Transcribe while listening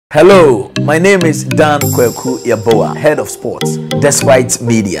Hello, my name is Kwaku Yeboah, Head of Sports, Despite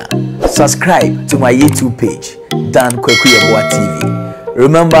Media. Subscribe to my YouTube page, Kwaku Yeboah TV.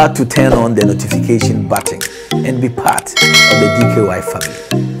 Remember to turn on the notification button and be part of the DKY family.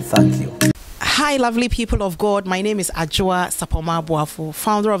 Thank you. Hi, lovely people of God. My name is Ajua Sapoma Boafo,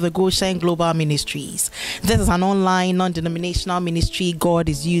 founder of the Goshen Global Ministries. This is an online, non-denominational ministry God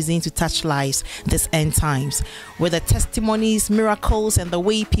is using to touch lives this end times. With the testimonies, miracles, and the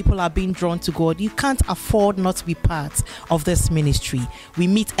way people are being drawn to God, you can't afford not to be part of this ministry. We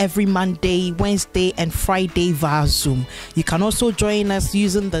meet every Monday, Wednesday, and Friday via Zoom. You can also join us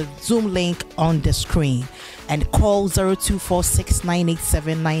using the Zoom link on the screen. And call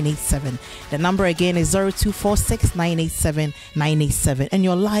 0246987987. The number again is 0246987987. And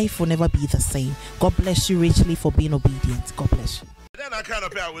your life will never be the same. God bless you richly for being obedient. God bless you. Then I can't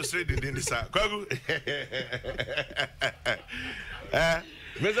appear with straight in this.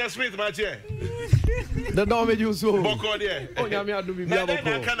 Mr. Smith, my chair. The dome you so. Boko there. Oh, Yamia do be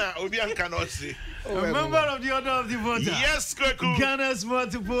cannot see. A member of the Order of the Voter. Yes, Kwaku. Ghana's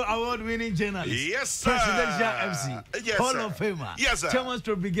multiple award-winning journalist. Yes, sir. Presidential MC. Yes, Hall sir. of Famer. Yes, sir. Chairman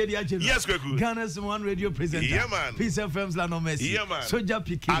Brigadier General. Yes, Kwaku. Ghana's one radio presenter. Yeah, man. Peace FM's Lano Messi. Yeah, man. Soldier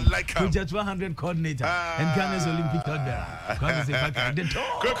PK. I like him. Project 100 coordinator. And Ghana's Olympic card bearer. Kwami Sefa Kayi. The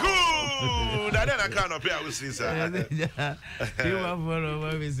top. Kwaku. Then I can't appear with Caesar. You are for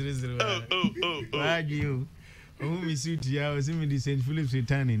a Mr. Thank you. Oh, me suit ya, I was in the St. Philip's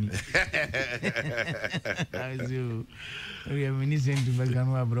returning. As you, we have many sent to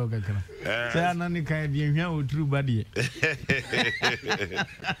Bagano broker. Say, I'm not the kind of true body.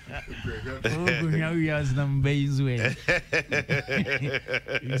 Oh, now we are some base way.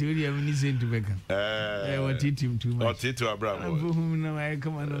 It's really a many sent to Beckham. I will teach him too much. Or teach to Abraham. No, I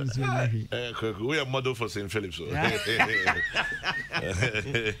come on so we are model for St. Philip's. That's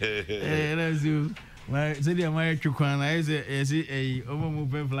you. My city of my Chukwana is a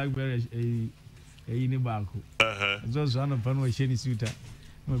over flag bearer, a Unibaku. Just one of Panwa Shady Suter.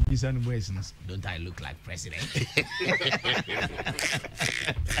 Peace and business. Don't I look like president?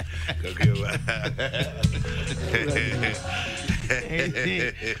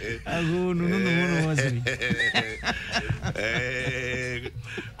 I go no.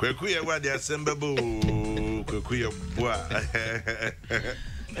 Kwaku Yeboah the assemble. Kwaku Yeboah.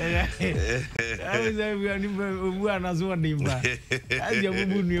 I was everyone as one name. As your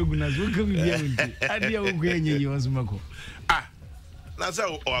woman, you can be idea of going you was Mako. Ah, that's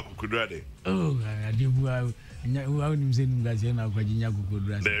how I could do it. Oh, I did who I'm saying Gazina, Virginia could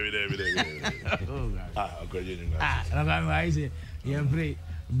rest. I say, you pray,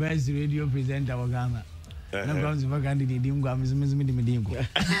 best radio presenter of Ghana. No grounds for candidate, Dim Gams, Miss Midimco.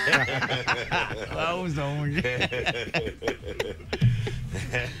 I was the only.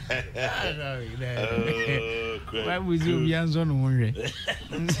 Why was you young on one way?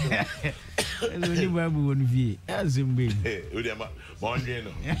 Only Babu won't be as in big.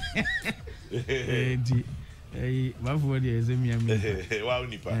 Mondino. Buffalo is a mere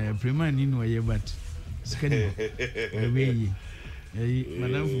Prima Nino, but Skinny.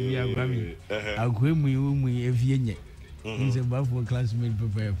 Madame, we are coming. I'll go we if ye. He's a Buffalo classmate,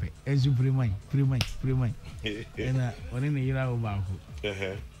 prepare. As you pre-mine. And one in a year of Baffle.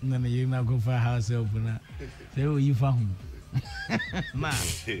 Then you now go for house opener. Say, oh, you found.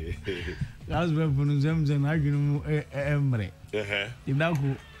 That's where Punzams and arguing Emre. You now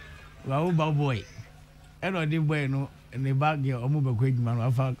go, well, boy. And I did bueno, and the bag your mobile quick man,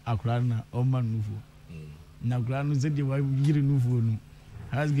 I found a crana or man Nufuo. Now, Gran said you were getting Nufuo.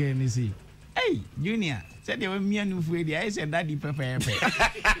 How's getting to see? Hey, Junior, said you were me and Nufuo. I said, Daddy, prepare.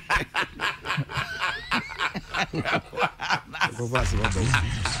 Oh, what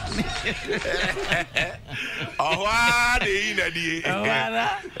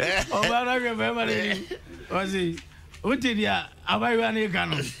was he? What did ya? Have I run a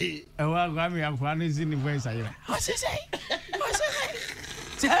cannon? A while Kwami and Kwami is in the voice. What's he say?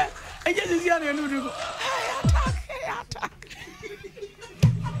 I guess it's young and new. Attack.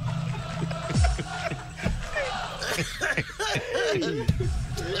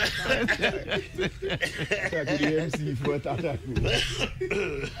 MC for attack.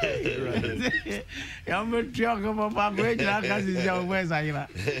 I'm a truck of a bag, because it's your voice.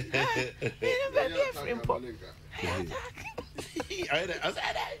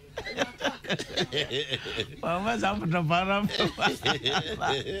 What's up with the bottom?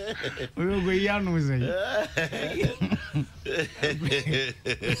 We will go young with it.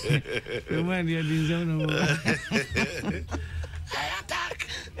 When you're the zone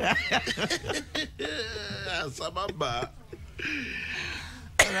Sababa.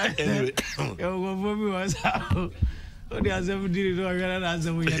 Anyway. For me was how. Oh, the answer did it. I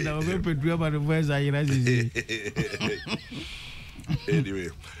answer we had our paper to about the voice. I Anyway,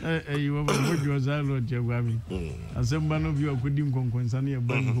 you were what you was out of Kwami. And some one of you could dim concerning a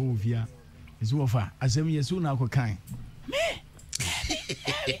band who fear is offer. I said, yes, soon I could kind.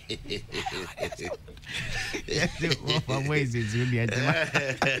 What ways is really a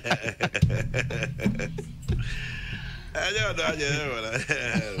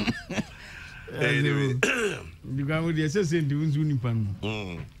anyway, you go with the assistant to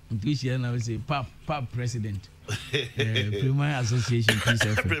Unipan. This year, I would say, Pap President, Premier Association,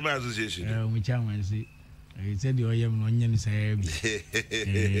 Premier Association, which I might say. I said, you are young, onion is heavy.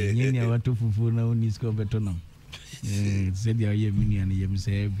 You know what to fulfill now, needs go better now. Said you are young, and you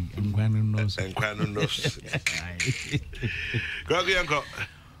say heavy, and Quano knows. And Quano knows. Go,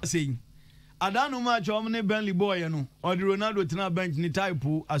 saying, I don't know much of any Bentley boy, or the Ronaldo Tina bench ni type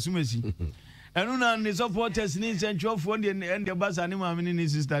assumesi. And on the supporters needs and chop for the end the bus animal in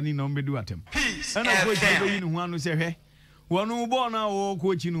sister in on Beduatem. And I coach one who say, hey, one who born now or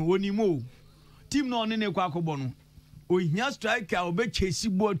coaching when you move. Team non in a Kwaku Bono. We here strike our bet chase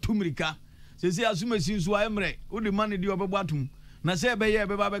board to America. Says assumesi so Emre, who the money do over bottom. Na say be ye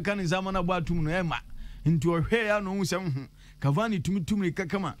be can examine about to Emma into a hair no some. Cavani to me to me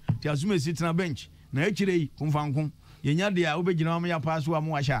kakama. The Azume sits on a bench. Na echire kumfankum. Yenya dia obegina ma ya pass wa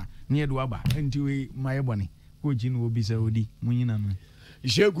mo asha near Duaba. Into my ebony. Coaching will be Saudi. Munina.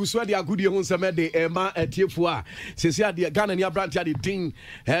 Shegu so de agudi ho nseme de ema etiefo a sese de Ghana ni abrantia de din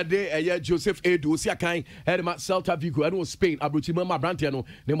de Joseph Edo si akan ma Celta Vigo and Spain abrochima ma abrantia no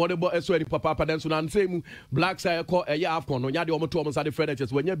ne modebo eso ni papa den so na nsemu black side ko AFCON no nya de omo to omo sade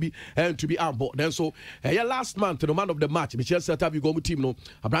Frederick wanya bi to be on board then so last month the man of the match Michel Celta Vigo team no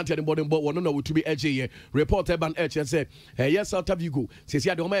abrantia de boarding board wono no to be eje report ban say Celta Vigo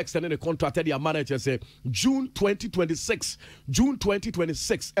sese de omo extend the contract the manager say June 2026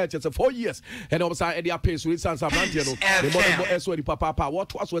 just 4 years and almost I the pay so it's answer brand no the modern so the papa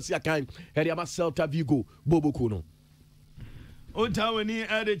what was we see kind and the Celta Vigo Bobo Kuno o tawani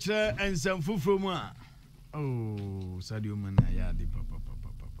adechre and some fufu mu a oh Sadio Mane ya the papa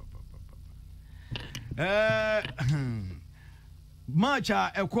match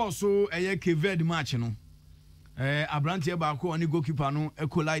a so Keved match no abrantie ba ko oni goalkeeper no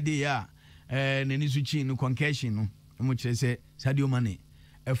collide ya nani suchi no concussion no mo kire se Sadio Mane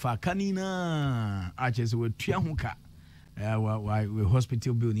efa kanina a kire se we tua ho ka we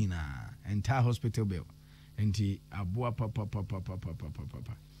hospital bill ni na entire hospital bill enti aboa papa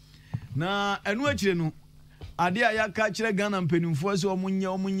na enu akire no ade a yaka kire Ghana mpanimfo se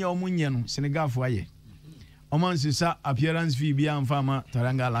omunye no Senegal fo aye omansisa appearance fee bia mfama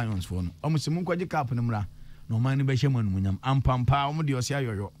Taranga Lions fo no omse munkwaje cap no mra no man ni be hye munyam ampampa omde ose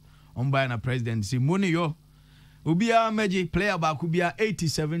ayoyo omba na president si money yo Ubia meji player ba kubia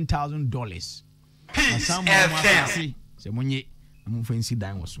 $87,000. Some se monye amu fancy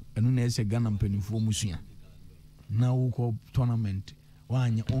dan waso. Enu na ese Ghana mpanimfo musua. Na wo ko tournament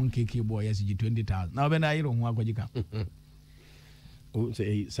wanya on keke boy yes 20,000. Na obena yiro ho akogika. O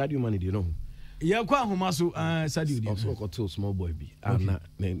say Sadio Mane do no. Ye kwa homa so Sadio do. Also got to small boy bi. Na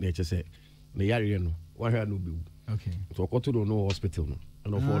nature say na yare no. Wa hwa no bi. Okay. So got to no hospital no.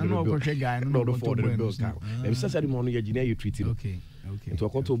 No guy no for the bills now. Let me say that morning you treating. Okay. To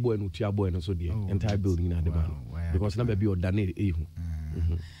a to boy no tia boy no so the entire building na the man. Because na be o dane ehu.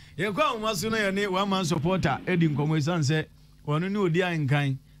 Ye kwa umaso na ye ne one man supporter edi nkomo isan se wonu ni odi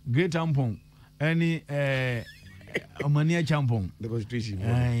ankan great ampon any omania champon the constitution.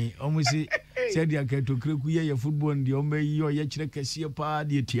 Omusi said ya Kokrokoo ye football ndi ombe yi o ye kire kese pa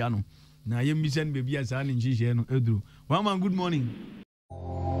de tia no. Na ye mbisen bebi asa ni nhihye no eduru. One man good morning.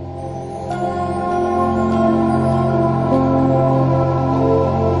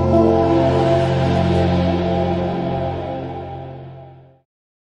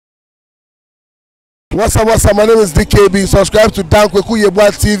 What's up? My name is DKB. Subscribe to Kwaku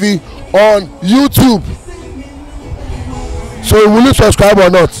Yeboah TV on YouTube. So will you subscribe or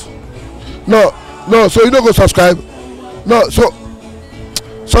not? No. So you don't go subscribe. No. So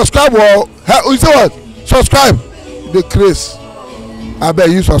subscribe or you say what? Subscribe. The Chris. I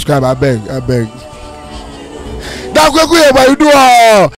beg you subscribe. I beg. Kwaku Yeboah, you do all.